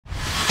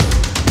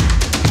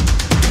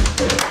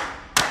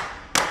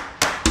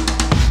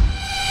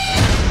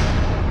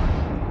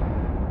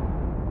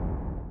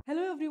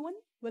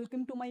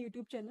welcome to my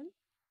YouTube channel.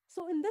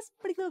 So in this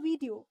particular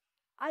video,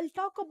 I'll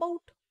talk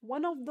about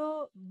one of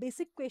the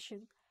basic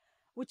question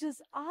which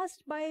is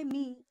asked by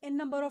me a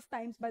number of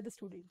times by the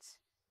students.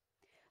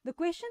 The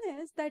question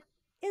is that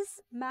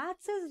is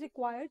maths is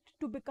required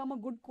to become a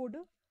good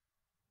coder,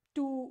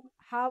 to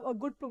have a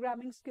good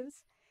programming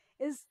skills?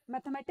 Is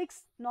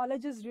mathematics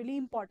knowledge is really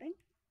important?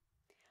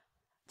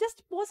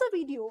 Just pause a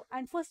video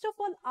and first of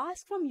all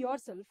ask from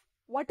yourself,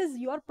 what is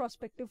your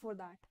perspective for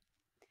that?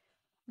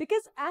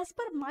 Because as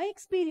per my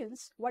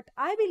experience, what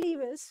I believe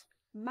is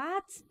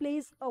maths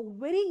plays a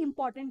very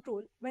important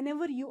role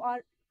whenever you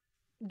are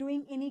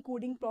doing any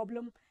coding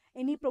problem,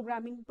 any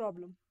programming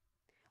problem.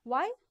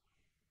 Why?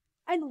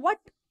 And what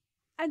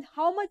and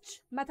how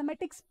much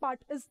mathematics part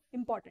is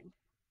important?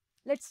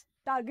 Let's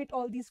target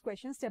all these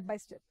questions step by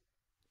step.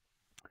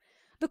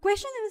 The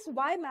question is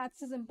why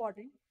maths is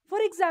important. For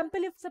example,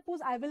 if suppose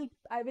I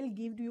will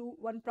give you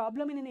one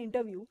problem in an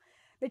interview,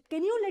 that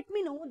can you let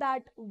me know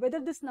that whether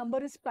this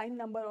number is prime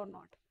number or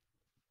not?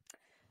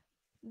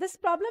 This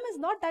problem is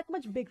not that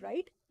much big,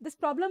 right? This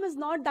problem is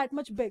not that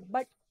much big,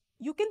 but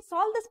you can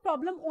solve this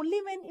problem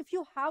only when if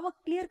you have a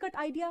clear-cut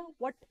idea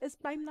what is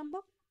prime number.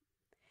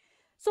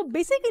 So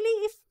basically,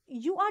 if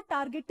you are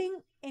targeting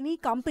any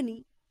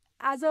company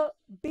as a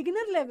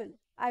beginner level,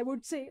 I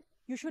would say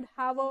you should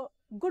have a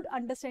good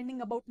understanding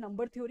about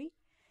number theory.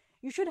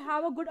 You should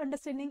have a good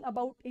understanding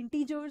about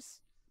integers,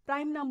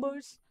 prime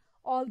numbers,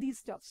 all these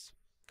stuffs,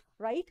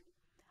 right?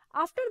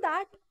 After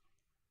that,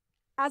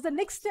 as a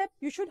next step,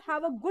 you should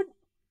have a good,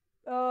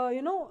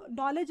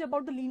 knowledge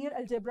about the linear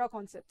algebra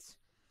concepts.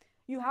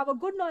 You have a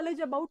good knowledge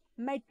about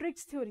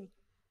matrix theory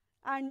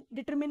and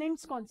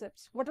determinants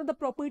concepts. What are the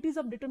properties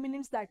of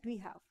determinants that we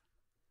have?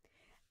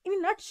 In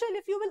a nutshell,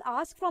 if you will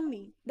ask from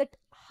me that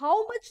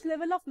how much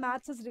level of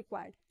maths is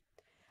required,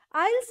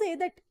 I'll say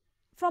that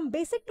from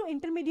basic to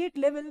intermediate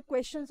level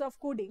questions of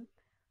coding,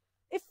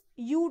 if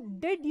you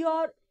did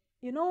your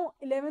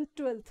 11th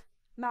 12th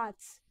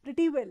maths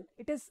pretty well,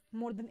 it is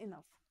more than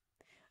enough.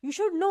 You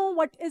should know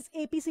what is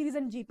AP series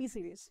and GP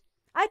series.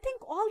 I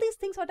think all these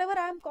things whatever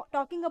I am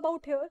talking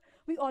about here,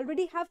 we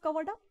already have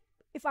covered up,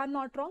 if I'm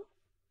not wrong,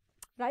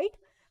 right?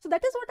 So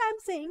that is what I'm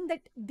saying,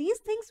 that these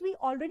things we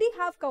already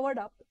have covered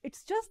up.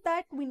 It's just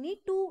that we need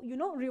to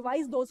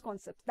revise those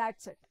concepts.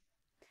 That's it.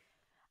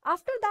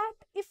 After that,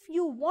 if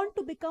you want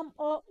to become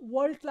a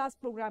world-class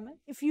programmer,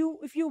 if you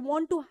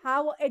want to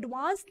have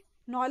advanced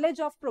knowledge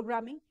of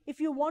programming, if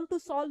you want to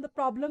solve the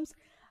problems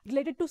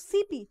related to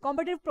CP,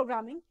 competitive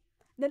programming,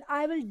 then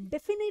I will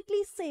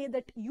definitely say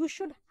that you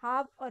should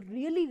have a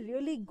really,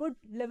 really good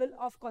level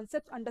of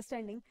concept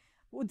understanding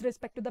with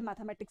respect to the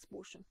mathematics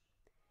portion.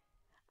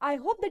 I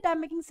hope that I'm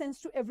making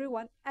sense to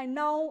everyone, and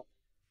now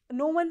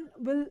no one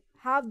will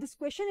have this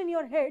question in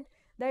your head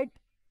that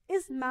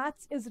is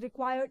maths is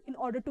required in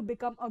order to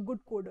become a good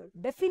coder.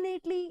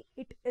 Definitely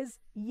it is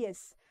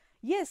yes.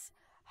 Yes,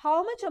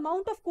 how much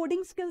amount of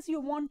coding skills you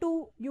want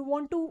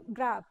to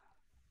grab?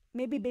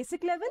 Maybe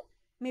basic level,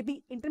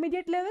 maybe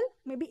intermediate level,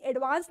 maybe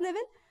advanced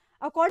level.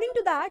 According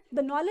to that,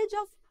 the knowledge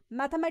of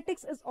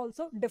mathematics is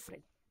also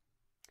different.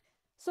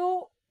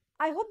 So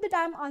I hope that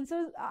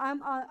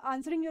I'm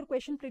answering your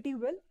question pretty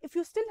well. If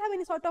you still have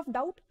any sort of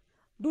doubt,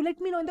 do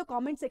let me know in the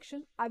comment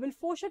section. I will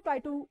for sure try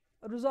to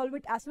resolve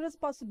it as soon as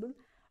possible.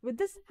 With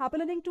this, happy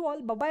learning to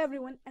all. Bye-bye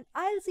everyone, and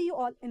I'll see you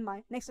all in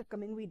my next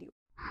upcoming video.